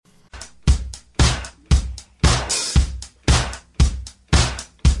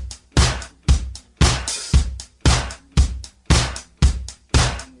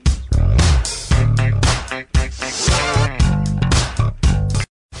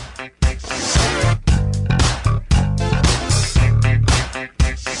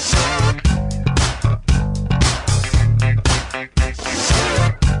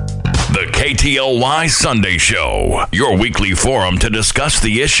KTOY Sunday Show, your weekly forum to discuss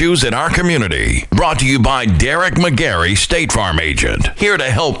the issues in our community. Brought to you by Derek McGarry, State Farm Agent, here to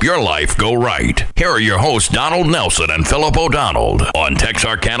help your life go right. Here are your hosts, Donald Nelson and Philip O'Donnell, on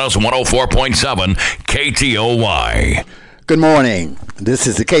Texarkana's 104.7 KTOY. Good morning. This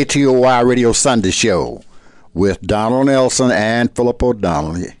is the KTOY Radio Sunday Show with Donald Nelson and Philip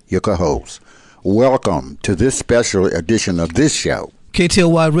O'Donnell, your co-hosts. Welcome to this special edition of this show.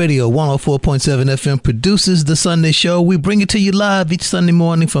 KTOY Radio 104.7 FM produces the Sunday Show. We bring it to you live each Sunday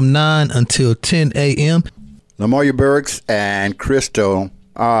morning from 9 until 10 a.m. Lamoya Burks and Crystal,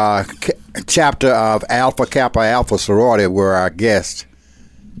 chapter of Alpha Kappa Alpha Sorority, were our guests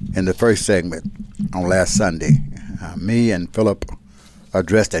in the first segment on last Sunday. Me and Philip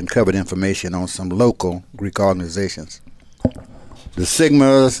addressed and covered information on some local Greek organizations. The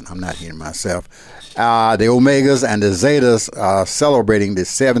Sigmas, I'm not hearing myself, the Omegas and the Zetas are celebrating the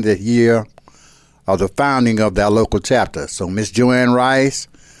 70th year of the founding of their local chapter. So Miss Joanne Rice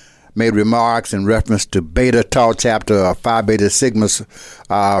made remarks in reference to Beta Tau chapter of Phi Beta Sigma's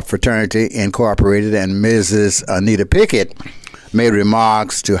Fraternity Incorporated, and Mrs. Anita Pickett made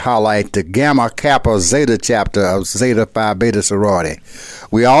remarks to highlight the Gamma Kappa Zeta chapter of Zeta Phi Beta Sorority.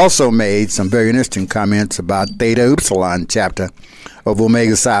 We also made some very interesting comments about Theta Upsilon chapter of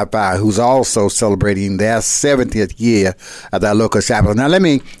Omega Psi Phi, who's also celebrating their 70th year of their local chapter. Now, let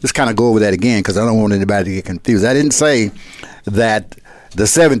me just kind of go over that again because I don't want anybody to get confused. I didn't say that the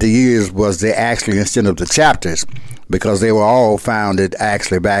 70 years was the actual extent of the chapters, because they were all founded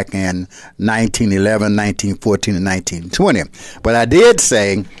actually back in 1911, 1914, and 1920. But I did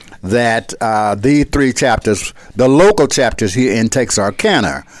say that the three chapters, the local chapters here in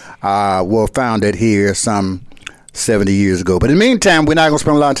Texarkana, were founded here some 70 years ago. But in the meantime, we're not going to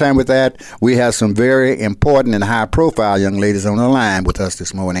spend a lot of time with that. We have some very important and high-profile young ladies on the line with us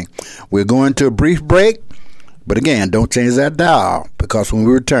this morning. We're going to a brief break. But again, don't change that dial, because when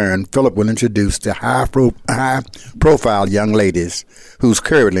we return, Philip will introduce the high-profile young ladies who's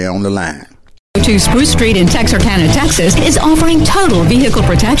currently on the line. To Spruce Street in Texarkana, Texas is offering total vehicle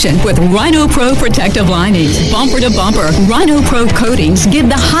protection with Rhino Pro protective linings. Bumper to bumper, Rhino Pro coatings give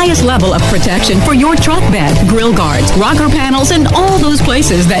the highest level of protection for your truck bed, grill guards, rocker panels, and all those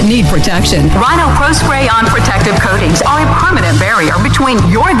places that need protection. Rhino Pro spray-on protective coatings are a permanent barrier between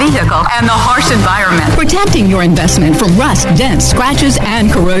your vehicle and the harsh environment, protecting your investment from rust, dents, scratches,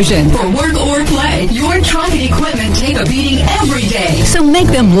 and corrosion. For work or play, your truck and equipment take a beating every day. So make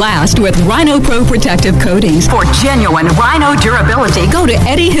them last with Rhino Pro protective coatings. For genuine Rhino durability, go to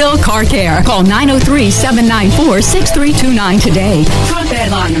Eddie Hill Car Care. Call 903-794-6329 today. Truck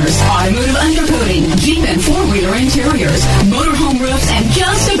bed liners, automotive undercoating, Jeep and four-wheeler interiors, motorhome roofs, and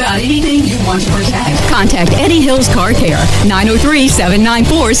just about anything you want to protect. Contact Eddie Hill's Car Care,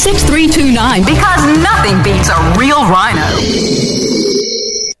 903-794-6329, because nothing beats a real Rhino.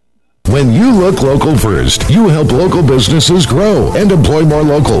 When you look local first, you help local businesses grow and employ more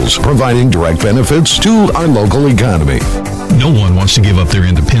locals, providing direct benefits to our local economy. No one wants to give up their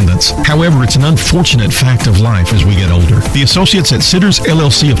independence. However, it's an unfortunate fact of life as we get older. The associates at Sitters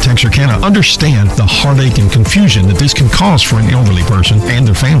LLC of Texarkana understand the heartache and confusion that this can cause for an elderly person and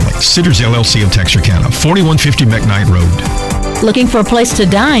their family. Sitters LLC of Texarkana, 4150 McKnight Road. Looking for a place to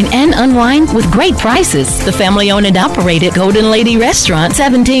dine and unwind with great prices? The family-owned and operated Golden Lady Restaurant,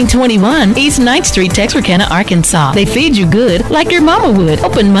 1721 East 9th Street, Texarkana, Arkansas. They feed you good like your mama would.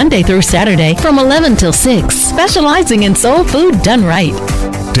 Open Monday through Saturday from 11 till 6. Specializing in soul food done right.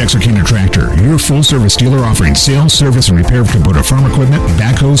 Texarkana Tractor, your full-service dealer offering sales, service, and repair of Kubota farm equipment,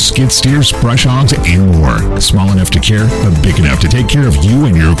 backhoes, skid steers, brush hogs, and more. Small enough to care, but big enough to take care of you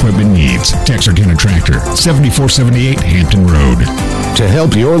and your equipment needs. Texarkana Tractor, 7478 Hampton Road. To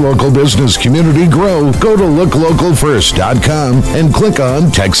help your local business community grow, go to looklocalfirst.com and click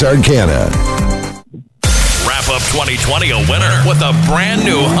on Texarkana. Wrap up 2020 a winner with a brand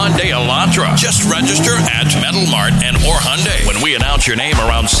new Hyundai Elantra. Just register at Metal Mart and or Hyundai. When we announce your name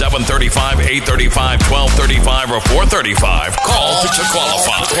around 7:35, 8:35, 12:35, or 4:35, call to qualify.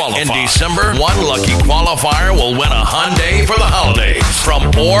 In December, one lucky qualifier will win a Hyundai for the holidays from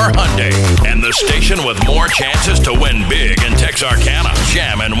Or Hyundai, and the station with more chances to win big in Texarkana.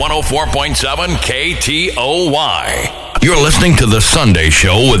 Jam and 104.7 KTOY. You're listening to The Sunday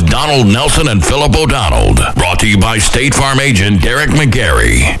Show with Donald Nelson and Philip O'Donnell. Brought to you by State Farm Agent Derek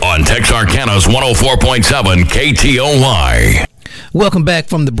McGarry on Texarkana's 104.7 KTOY. Welcome back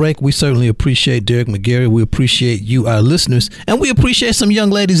from the break. We certainly appreciate Derek McGarry. We appreciate you, our listeners, and we appreciate some young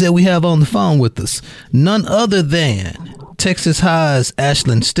ladies that we have on the phone with us. None other than Texas High's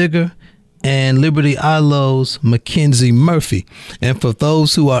Ashlyn Stigger and Liberty Ilo's Mackenzie Murphy. And for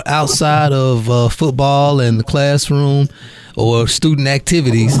those who are outside of football and the classroom or student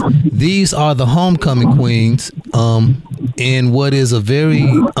activities, these are the homecoming queens in what is a very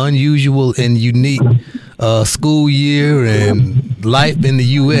unusual and unique school year and life in the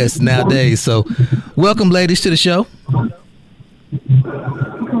U.S. nowadays. So welcome, ladies, to the show.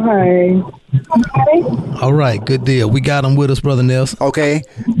 Hi. All right, good deal. We got them with us, Brother Nelson. Okay.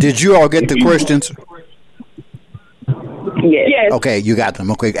 Did you all get the questions? Yes. Okay, you got them.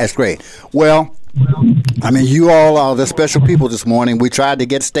 Okay, that's great. Well, I mean, you all are the special people this morning. We tried to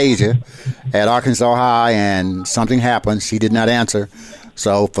get Stasia at Arkansas High, and something happened. She did not answer.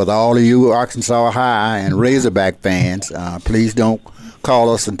 So for all of you Arkansas High and Razorback fans, please don't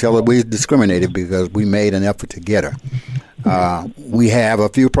call us and tell us we discriminated, because we made an effort to get her. We have a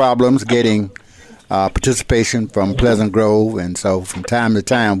few problems getting participation from Pleasant Grove, and so from time to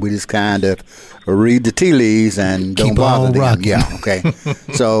time we just kind of read the tea leaves and don't bother them. Rocking. Yeah, okay.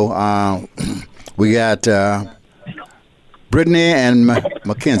 So we got Brittany and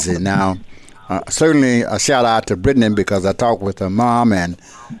Mackenzie. Now, certainly a shout out to Brittany, because I talked with her mom, and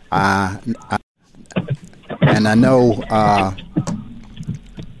I know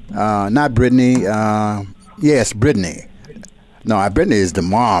not Brittany. Yes, Brittany. No, Brittany is the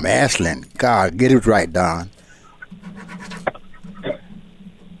mom, Ashlyn. God, get it right, Don.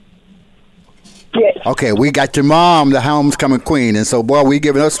 Yes. Okay, we got your mom, the homecoming queen, and so, boy, we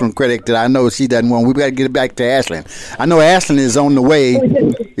giving us some credit that I know she doesn't want. We got to get it back to Ashlyn. I know Ashlyn is on the way,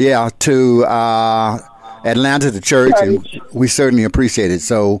 to Atlanta, the church, and we certainly appreciate it.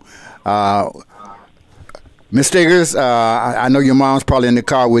 So, Miss Stiggers, I know your mom's probably in the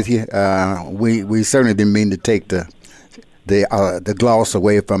car with you. We certainly didn't mean to take the gloss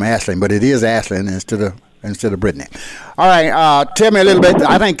away from Ashlyn, but it is Ashlyn instead of Brittany. All right, tell me a little bit.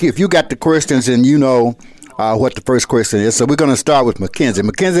 I think if you got the questions and you know what the first question is, so we're going to start with Mackenzie.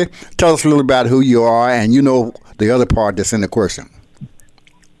 Mackenzie, tell us a little about who you are, and you know the other part that's in the question.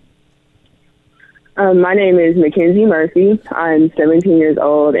 My name is Mackenzie Murphy. I'm 17 years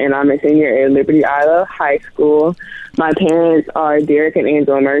old, and I'm a senior at Liberty Ilo High School. My parents are Derek and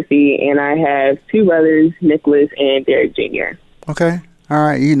Angela Murphy, and I have two brothers, Nicholas and Derek Jr. Okay. All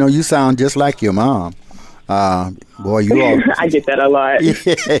right. You know, you sound just like your mom. Boy, you all. I get that a lot.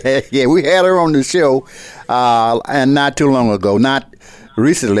 Yeah, we had her on the show, and not too long ago. Not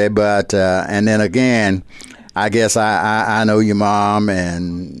recently, but, and then again, I guess I know your mom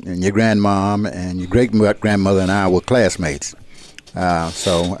and your grandmom and your great-grandmother and I were classmates.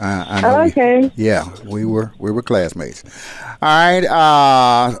 So I know. Okay. Yeah, we were classmates. All right,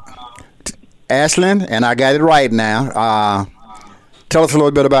 Ashlyn, and I got it right now. Tell us a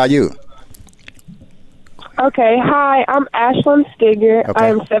little bit about you. Okay. Hi, I'm Ashlyn Stigger. Okay. I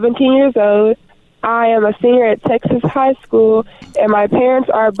am 17 years old. I am a senior at Texas High School, and my parents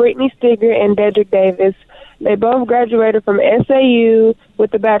are Brittany Stigger and Dedrick Davis. They both graduated from SAU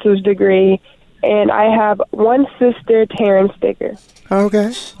with a bachelor's degree, and I have one sister, Taryn Stigger.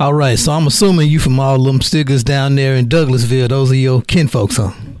 Okay. All right, so I'm assuming you from all them Stiggers down there in Douglasville. Those are your kinfolks,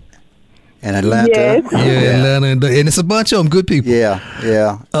 huh? In Atlanta? Yes. Yeah, Atlanta, and it's a bunch of them good people.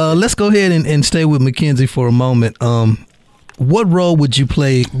 Yeah. Let's go ahead and stay with Mackenzie for a moment. What role would you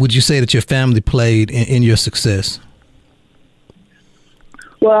say that your family played in your success?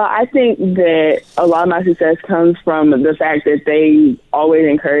 Well, I think that a lot of my success comes from the fact that they always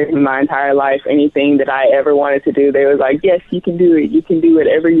encouraged me my entire life. Anything that I ever wanted to do, they was like, yes, you can do it. You can do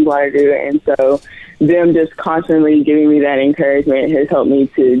whatever you want to do. And so them just constantly giving me that encouragement has helped me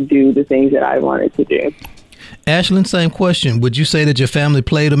to do the things that I wanted to do. Ashlyn, same question. Would you say that your family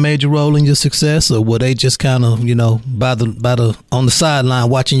played a major role in your success, or were they just kind of, by the on the sideline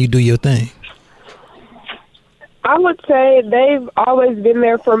watching you do your thing? I would say they've always been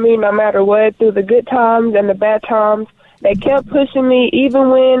there for me no matter what, through the good times and the bad times. They kept pushing me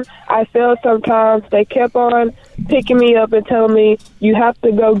even when I failed sometimes. They kept on picking me up and telling me, you have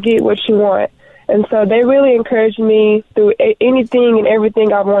to go get what you want. And so they really encouraged me through anything and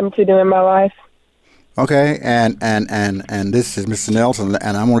everything I wanted to do in my life. Okay, and this is Mr. Nelson,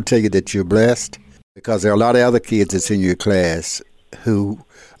 and I want to tell you that you're blessed, because there are a lot of other kids that's in your class who,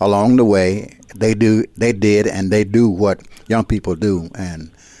 along the way, they did and they do what young people do,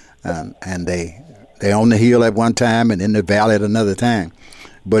 and they on the hill at one time and in the valley at another time.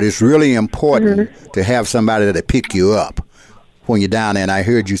 But it's really important to have somebody to pick you up when you're down there. And I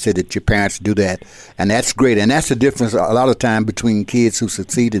heard you say that your parents do that, and that's great. And that's the difference a lot of time between kids who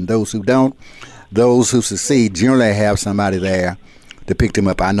succeed and those who don't. Those who succeed generally have somebody there to pick them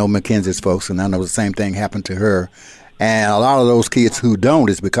up. I know Mackenzie's folks, and I know the same thing happened to her. And a lot of those kids who don't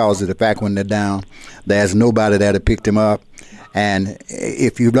is because of the fact when they're down, there's nobody there to pick them up. And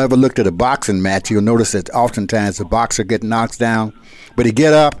if you've ever looked at a boxing match, you'll notice that oftentimes the boxer gets knocked down, but he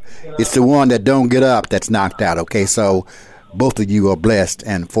get up. It's the one that don't get up that's knocked out. Okay, so both of you are blessed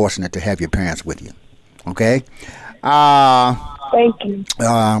and fortunate to have your parents with you. Okay. Thank you.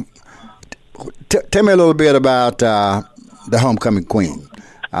 Tell me a little bit about the homecoming queen.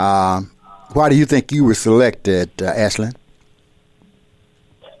 Why do you think you were selected, Ashlyn?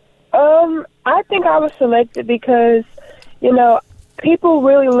 I think I was selected because, you know, people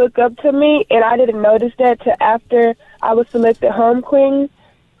really look up to me, and I didn't notice that till after I was selected homecoming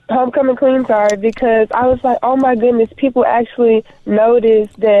queen, because I was like, oh my goodness, people actually notice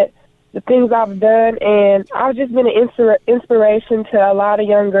that the things I've done, and I've just been an inspiration to a lot of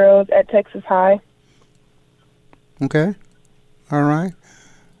young girls at Texas High. Okay. All right.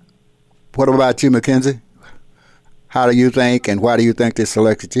 What about you, Mackenzie? How do you think, and why do you think they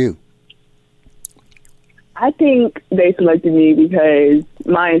selected you? I think they selected me because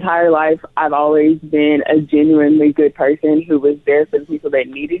my entire life I've always been a genuinely good person who was there for the people that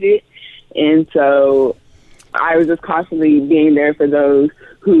needed it. And so I was just constantly being there for those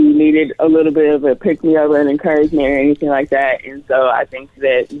who needed a little bit of a pick-me-up or an encouragement or anything like that. And so I think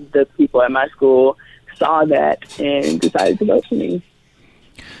that the people at my school saw that and decided to vote for me.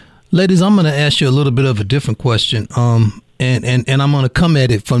 Ladies, I'm going to ask you a little bit of a different question, and I'm going to come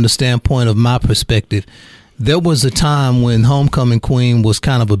at it from the standpoint of my perspective. There was a time when Homecoming Queen was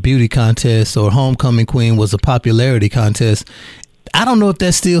kind of a beauty contest, or Homecoming Queen was a popularity contest. I don't know if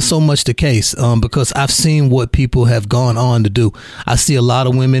that's still so much the case, because I've seen what people have gone on to do. I see a lot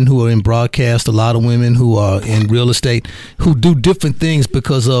of women who are in broadcast, a lot of women who are in real estate, who do different things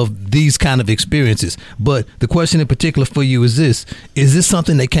because of these kind of experiences. But the question in particular for you is this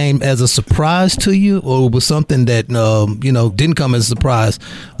something that came as a surprise to you, or was something that, didn't come as a surprise?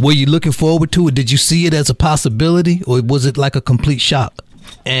 Were you looking forward to it? Did you see it as a possibility, or was it like a complete shock?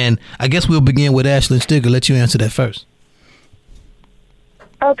 And I guess we'll begin with Ashlyn Stigger. Let you answer that first.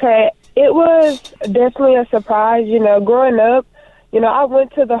 Okay, it was definitely a surprise. Growing up, I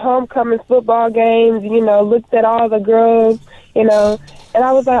went to the homecoming football games, looked at all the girls, and I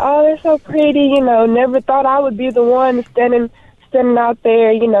was like, oh, they're so pretty, never thought I would be the one standing out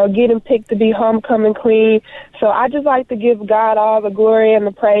there, getting picked to be homecoming queen. So I just like to give God all the glory and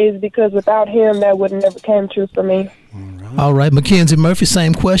the praise, because without him, that would never came true for me. All right, Mackenzie Murphy,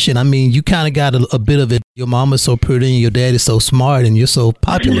 same question. I mean, you kind of got a bit of it. Your mama's so pretty and your dad is so smart and you're so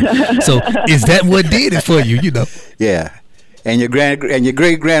popular. So is that what did it for you, Yeah. And your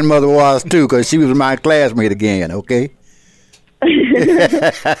great-grandmother was, too, because she was my classmate again, okay?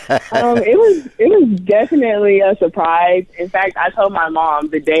 It was definitely a surprise. In fact, I told my mom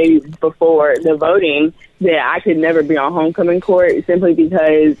the day before the voting that I could never be on homecoming court, simply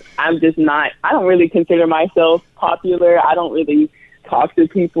because I don't really consider myself popular. I don't really talk to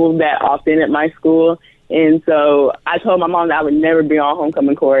people that often at my school. And so I told my mom that I would never be on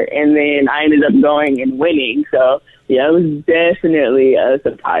homecoming court, and then I ended up going and winning. So, yeah, it was definitely a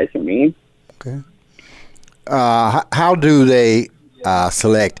surprise for me. Okay. How do they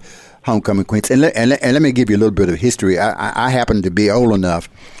select homecoming queens? And let me give you a little bit of history. I happen to be old enough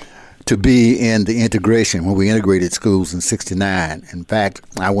to be in the integration when we integrated schools in '69. In fact,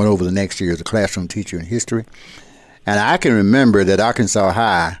 I went over the next year as a classroom teacher in history. And I can remember that Arkansas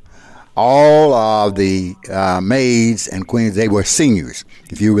High, all of the maids and queens, they were seniors.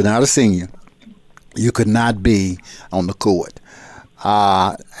 If you were not a senior, you could not be on the court.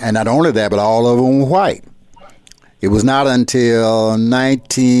 And not only that, but all of them were white. It was not until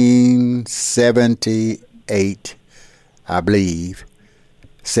 1978, I believe,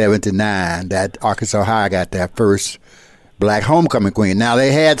 79, that Arkansas High got their first black homecoming queen. Now,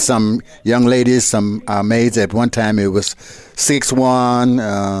 they had some young ladies, some maids at one time. It was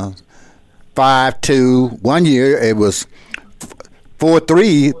 6'1", 5'2". One year, it was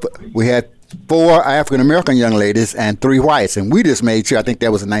 4'3". We had 4 African-American young ladies and 3 whites. And we just made sure, I think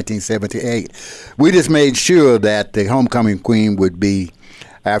that was in 1978, we just made sure that the homecoming queen would be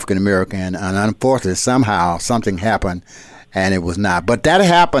African-American. And unfortunately, somehow, something happened and it was not. But that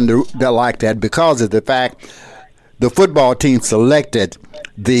happened like that because of the fact the football team selected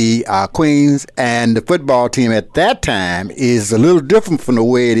the queens, and the football team at that time is a little different from the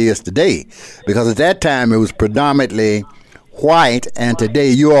way it is today, because at that time it was predominantly white, and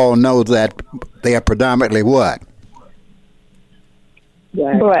today you all know that they are predominantly what?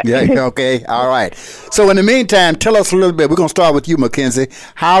 Black. Yeah, okay, all right. So in the meantime, tell us a little bit. We're going to start with you, Mackenzie.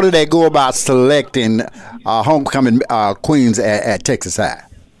 How do they go about selecting homecoming queens at Texas High?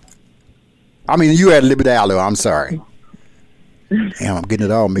 I mean, you at Liberty Alley, I'm sorry. Damn, I'm getting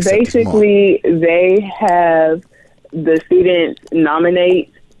it all mixed up this morning. Basically, they have the students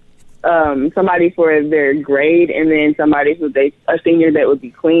nominate somebody for their grade, and then somebody a senior that would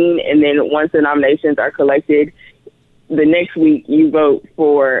be clean. And then once the nominations are collected, the next week you vote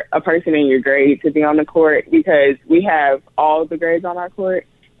for a person in your grade to be on the court, because we have all the grades on our court,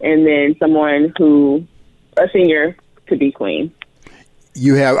 and then a senior to be clean.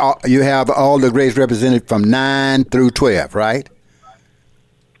 You have all the grades represented from 9 through 12, right?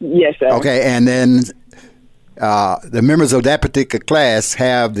 Yes, sir. Okay, and then the members of that particular class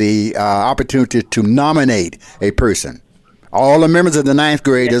have the opportunity to nominate a person. All the members of the 9th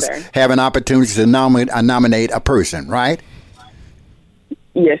graders have an opportunity to nominate a person, right?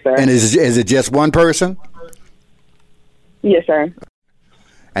 Yes, sir. And is it just one person? Yes, sir.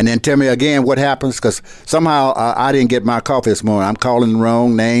 And then tell me again what happens, because somehow I didn't get my coffee this morning. I'm calling the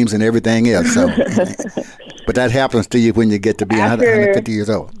wrong names and everything else. So, but that happens to you when you get to be 150 years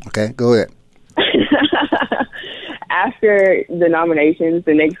old. Okay, go ahead. After the nominations,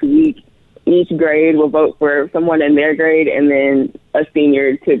 the next week, each grade will vote for someone in their grade, and then a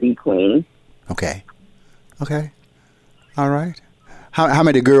senior to be clean. Okay. All right. How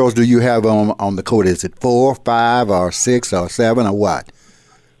many girls do you have on the court? Is it 4, 5, or 6, or 7, or what?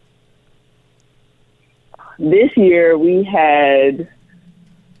 This year we had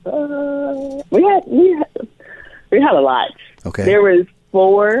a lot. Okay. There was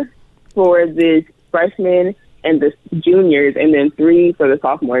 4 for the freshmen and the juniors, and then 3 for the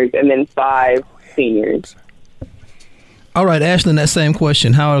sophomores, and then 5 seniors. All right, Ashlyn, that same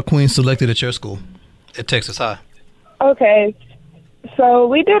question. How are queens selected at your school, at Texas High? Okay, so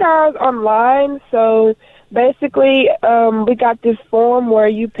we did ours online. So basically, we got this form where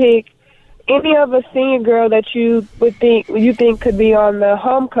you pick any of a senior girl that you think could be on the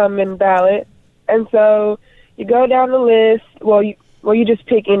homecoming ballot, and so you go down the list. Well, you just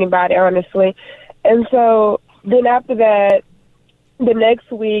pick anybody, honestly, and so then after that, the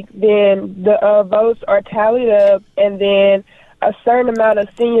next week, then the votes are tallied up, and then a certain amount of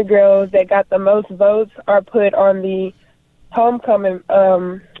senior girls that got the most votes are put on the homecoming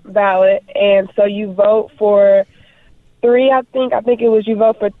ballot, and so you vote for 3. I think it was you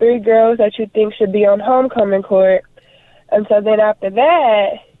vote for 3 girls that you think should be on homecoming court, and so then after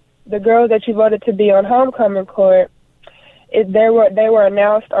that, the girls that you voted to be on homecoming court, they were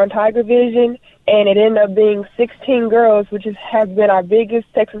announced on Tiger Vision, and it ended up being 16 girls, which has been our biggest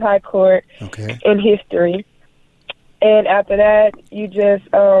Texas High court in history. And after that, you just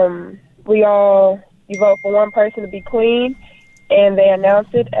you vote for one person to be clean, and they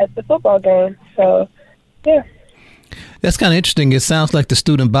announce it at the football game. So, yeah. That's kind of interesting. It sounds like the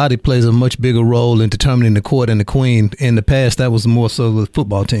student body plays a much bigger role in determining the court and the queen. In the past, that was more so the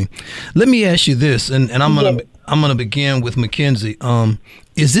football team. Let me ask you this, and I'm gonna begin with Mackenzie.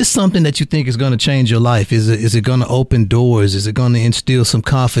 Is this something that you think is going to change your life? Is it going to open doors? Is it going to instill some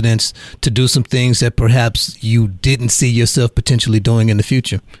confidence to do some things that perhaps you didn't see yourself potentially doing in the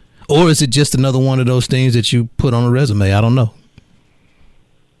future? Or is it just another one of those things that you put on a resume? I don't know.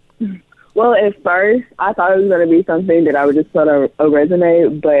 Well, at first, I thought it was going to be something that I would just put on a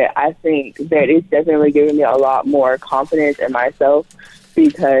resume, but I think that it's definitely given me a lot more confidence in myself,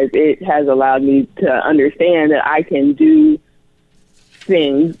 because it has allowed me to understand that I can do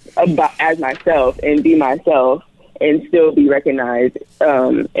things as myself and be myself and still be recognized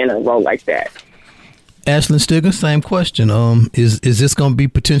in a role like that. Ashlyn Stigger, same question. Is this going to be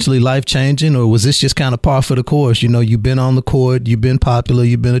potentially life-changing, or was this just kind of par for the course? You know, you've been on the court, you've been popular,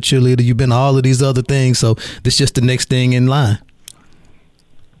 you've been a cheerleader, you've been all of these other things, so this is just the next thing in line.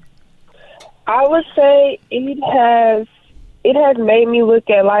 I would say it has made me look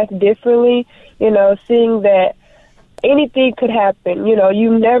at life differently, you know, seeing that anything could happen. You know,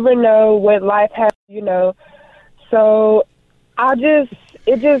 you never know what life has, you know. So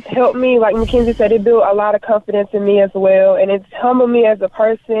it just helped me, like Mackenzie said, it built a lot of confidence in me as well, and it's humbled me as a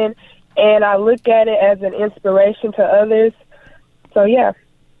person, and I look at it as an inspiration to others. So, yeah.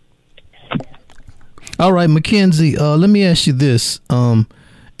 All right, Mackenzie, let me ask you this, and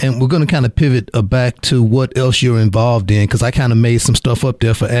we're going to kind of pivot back to what else you're involved in, because I kind of made some stuff up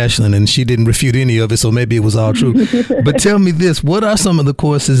there for Ashlyn, and she didn't refute any of it, so maybe it was all true. But tell me this, what are some of the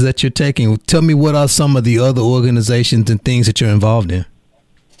courses that you're taking? Tell me what are some of the other organizations and things that you're involved in?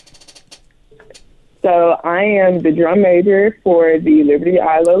 So I am the drum major for the Liberty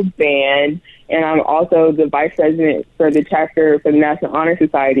ILO Band, and I'm also the vice president for the chapter for the National Honor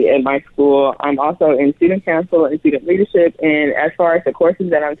Society at my school. I'm also in student council and student leadership, and as far as the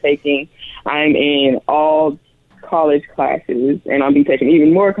courses that I'm taking, I'm in all college classes, and I'll be taking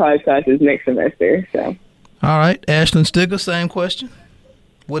even more college classes next semester. So. All right, Ashlyn Stigger, same question.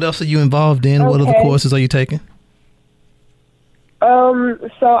 What else are you involved in? What other courses are you taking?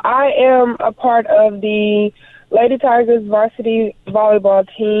 So I am a part of the Lady Tigers varsity volleyball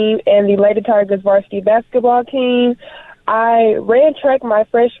team and the Lady Tigers varsity basketball team. I ran track my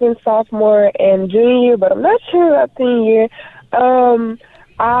freshman, sophomore, and junior year, but I'm not sure about senior year.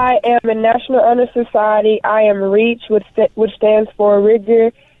 I am in National Honor Society. I am REACH, which stands for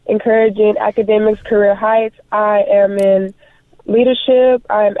Rigor, Encouraging Academics, Career Heights. I am in leadership.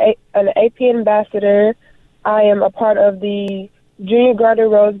 I am an AP ambassador. I am a part of the Junior Garden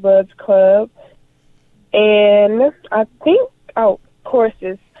Rosebuds Club. And I think,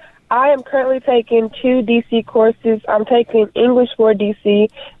 courses. I am currently taking 2 DC courses. I'm taking English for DC,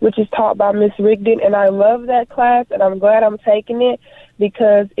 which is taught by Miss Rigdon, and I love that class, and I'm glad I'm taking it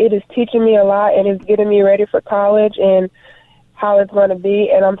because it is teaching me a lot and it's getting me ready for college and how it's going to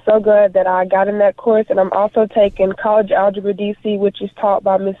be, and I'm so glad that I got in that course. And I'm also taking College Algebra DC, which is taught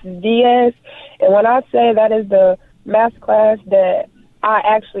by Mrs. Diaz, and when I say that is the math class that I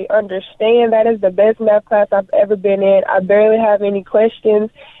actually understand, that is the best math class I've ever been in. I barely have any questions,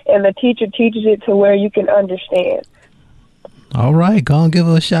 and the teacher teaches it to where you can understand. All right, go and give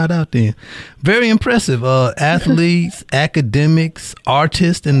her a shout out then. Very impressive. Athletes, academics,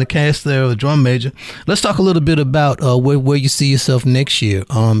 artists, and the cast there of a drum major. Let's talk a little bit about where you see yourself next year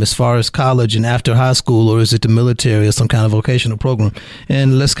as far as college and after high school, or is it the military or some kind of vocational program?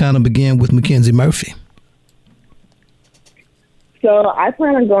 And let's kind of begin with Mackenzie Murphy. So I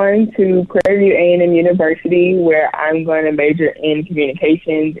plan on going to Prairie View A&M University, where I'm going to major in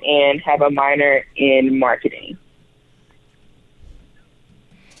communications and have a minor in marketing.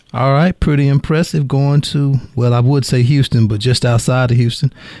 All right, pretty impressive. Going to, well, I would say Houston, but just outside of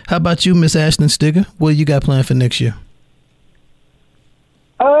Houston. How about you, Miss Ashlyn Stigger? What do you got planned for next year?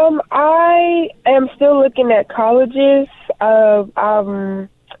 I am still looking at colleges. I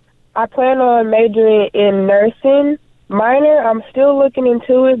plan on majoring in nursing. Minor, I'm still looking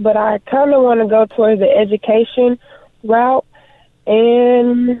into it, but I kind of want to go towards the education route.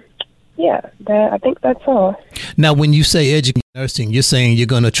 And yeah, I think that's all. Now, when you say education nursing, you're saying you're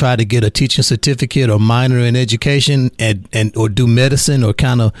going to try to get a teaching certificate or minor in education and or do medicine, or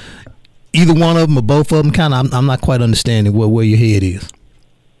kind of either one of them or both of them? Kind of, I'm not quite understanding where your head is.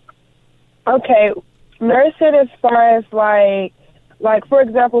 Okay, nursing as far as like for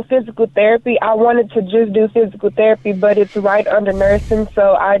example, physical therapy. I wanted to just do physical therapy, but it's right under nursing,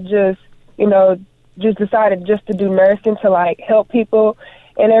 so I just decided just to do nursing to like help people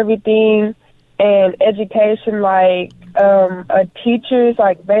and everything. And education, like a teacher's,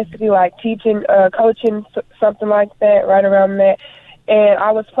 like basically like teaching, coaching, something like that, right around that. And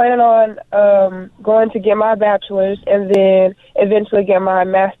I was planning on going to get my bachelor's and then eventually get my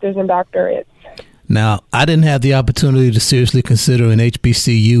master's and doctorate. Now, I didn't have the opportunity to seriously consider an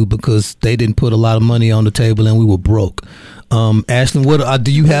HBCU because they didn't put a lot of money on the table and we were broke. Ashlyn, what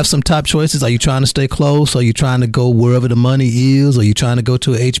do you have some top choices? Are you trying to stay close? Are you trying to go wherever the money is? Are you trying to go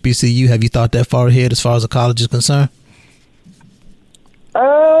to a HBCU? Have you thought that far ahead as far as a college is concerned?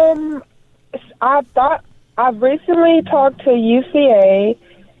 I've recently talked to UCA,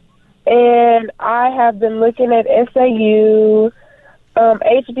 and I have been looking at SAU,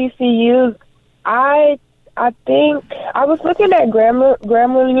 HBCUs. I think I was looking at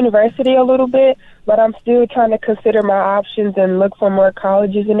Grambling University a little bit, but I'm still trying to consider my options and look for more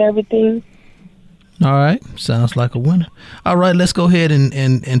colleges and everything. All right. Sounds like a winner. All right. Let's go ahead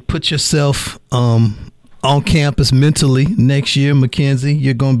and put yourself on campus mentally next year, Mackenzie.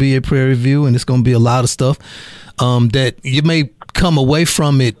 You're going to be at Prairie View, and it's going to be a lot of stuff that you may come away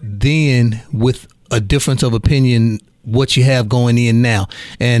from it then with a difference of opinion what you have going in now.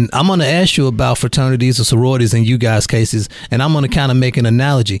 And I'm going to ask you about fraternities or sororities in you guys' cases, and I'm going to kind of make an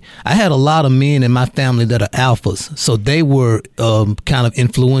analogy. I had a lot of men in my family that are alphas, so they were kind of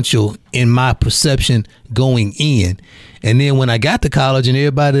influential in my perception going in. And then when I got to college and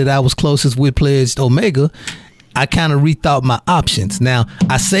everybody that I was closest with pledged Omega, I kind of rethought my options. Now,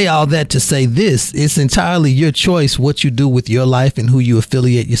 I say all that to say this. It's entirely your choice what you do with your life and who you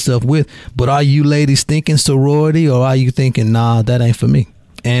affiliate yourself with. But are you ladies thinking sorority, or are you thinking, nah, that ain't for me?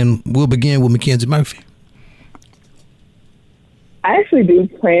 And we'll begin with Mackenzie Murphy. I actually do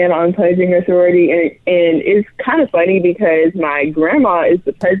plan on pledging a sorority, and it's kind of funny because my grandma is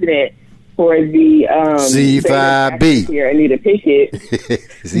the president for the C5B here, Anita Pickett.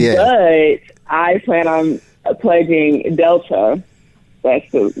 Yeah. But I plan on pledging Delta.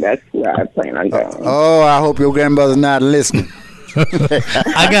 That's where I plan on going. Oh, I hope your grandmother's not listening.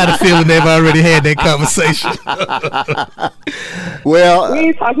 I got a feeling they've already had that conversation. Well,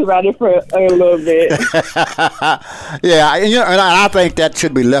 we talked about it for a little bit. Yeah, and I think that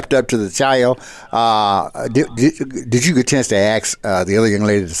should be left up to the child. Did you get a chance to ask the other young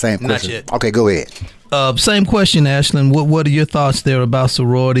lady the same question? Not yet. Okay, go ahead. Same question, Ashlyn. What are your thoughts there about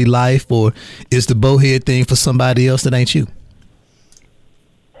sorority life, or is the bowhead thing for somebody else that ain't you?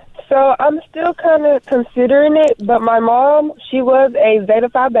 So I'm still kind of considering it, but my mom, she was a Zeta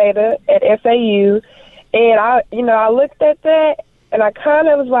Phi Beta at SAU, and I looked at that, and I kind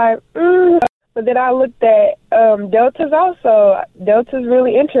of was like, but then I looked at Deltas also. Deltas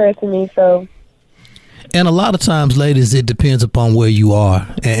really interested me, so. And a lot of times, ladies, it depends upon where you are,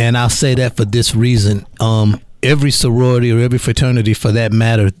 and I'll say that for this reason. Every sorority or every fraternity, for that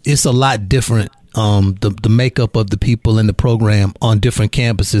matter, it's a lot different. The makeup of the people in the program on different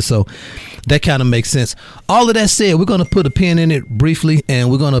campuses, so that kind of makes sense. All of that said, we're going to put a pin in it briefly,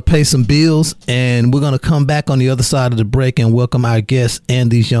 and we're going to pay some bills, and we're going to come back on the other side of the break and welcome our guests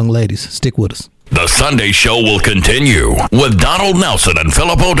and these young ladies. Stick with us. The Sunday Show will continue with Donald Nelson and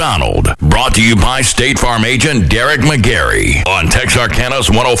Philip O'Donnell. Brought to you by State Farm agent Derek McGarry on Texarkana's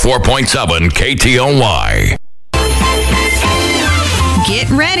 104.7 KTOY.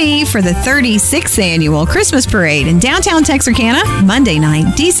 Get ready for the 36th annual Christmas Parade in downtown Texarkana, Monday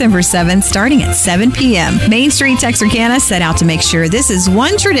night, December 7th, starting at 7 p.m. Main Street Texarkana set out to make sure this is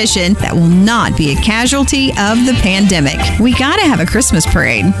one tradition that will not be a casualty of the pandemic. We gotta have a Christmas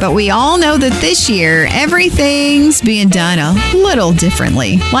parade, but we all know that this year, everything's being done a little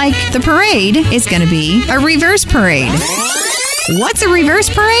differently. Like the parade is gonna be a reverse parade. What's a reverse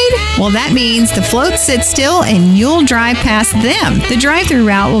parade? Well, that means the floats sit still and you'll drive past them. The drive-through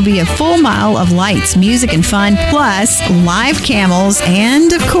route will be a full mile of lights, music, and fun, plus live camels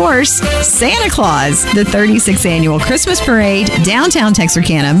and, of course, Santa Claus. The 36th annual Christmas Parade, downtown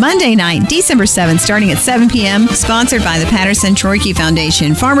Texarkana, Monday night, December 7th, starting at 7 p.m., sponsored by the Patterson-Troike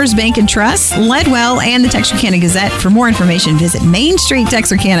Foundation, Farmers Bank and Trust, Ledwell, and the Texarkana Gazette. For more information, visit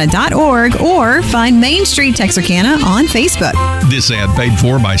mainstreettexarkana.org or find Main Street Texarkana on Facebook. This ad paid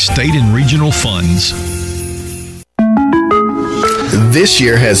for by state and regional funds. This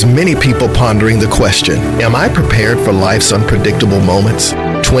year has many people pondering the question, am I prepared for life's unpredictable moments?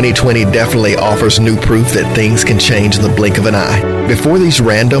 2020 definitely offers new proof that things can change in the blink of an eye. Before these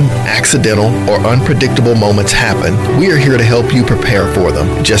random, accidental, or unpredictable moments happen, we are here to help you prepare for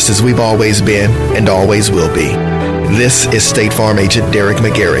them, just as we've always been and always will be. This is State Farm agent Derek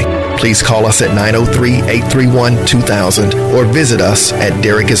McGarry. Please call us at 903-831-2000 or visit us at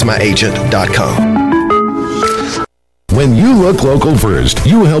derekismyagent.com. When you look local first,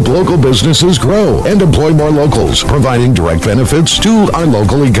 you help local businesses grow and employ more locals, providing direct benefits to our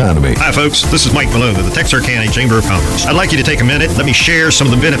local economy. Hi, folks. This is Mike Malone of the Texarkana Chamber of Commerce. I'd like you to take a minute. Let me share some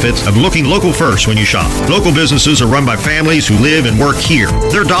of the benefits of looking local first when you shop. Local businesses are run by families who live and work here.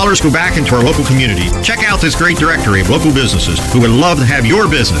 Their dollars go back into our local community. Check out this great directory of local businesses who would love to have your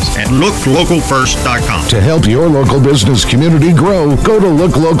business at looklocalfirst.com. To help your local business community grow, go to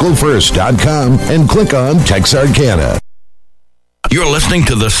looklocalfirst.com and click on Texarkana. You're listening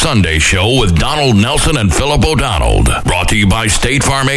to The Sunday Show with Donald Nelson and Philip O'Donnell. Brought to you by State Farm